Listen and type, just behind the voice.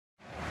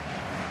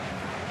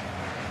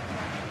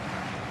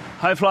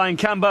High-flying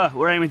Cambuur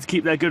were aiming to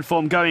keep their good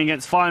form going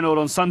against Feyenoord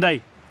on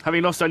Sunday,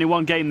 having lost only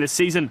one game this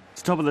season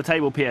to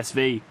top-of-the-table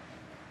PSV.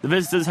 The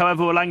visitors,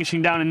 however, were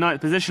languishing down in ninth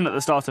position at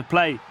the start of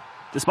play,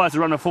 despite a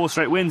run of 4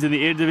 straight wins in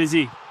the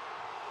Eredivisie.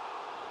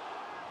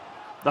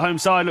 The home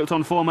side looked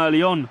on form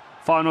early on,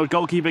 Feyenoord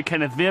goalkeeper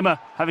Kenneth Veerma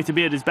having to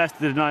be at his best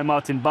to deny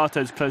Martin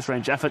Barto's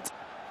close-range effort.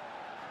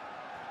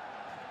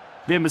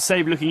 Veerma's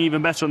save looking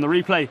even better on the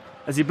replay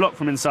as he blocked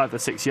from inside the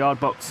 6-yard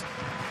box.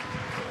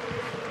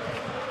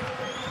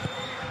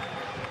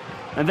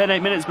 And then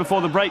 8 minutes before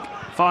the break,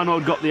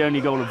 Feyenoord got the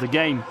only goal of the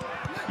game.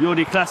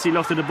 Jordi Klassie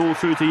lofted a ball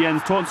through to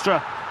Jens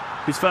Toornstra,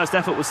 whose first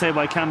effort was saved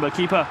by Cambuur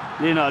keeper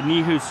Leonard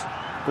Nijhuis,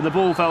 but the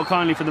ball fell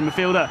kindly for the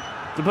midfielder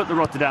to put the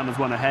Rotterdamers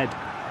one ahead.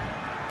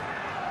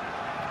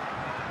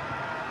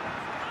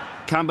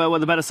 Cambuur were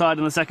the better side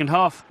in the second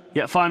half,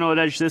 yet Feyenoord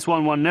edged this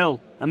one 1-0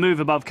 and move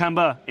above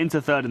Cambuur into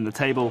third in the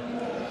table.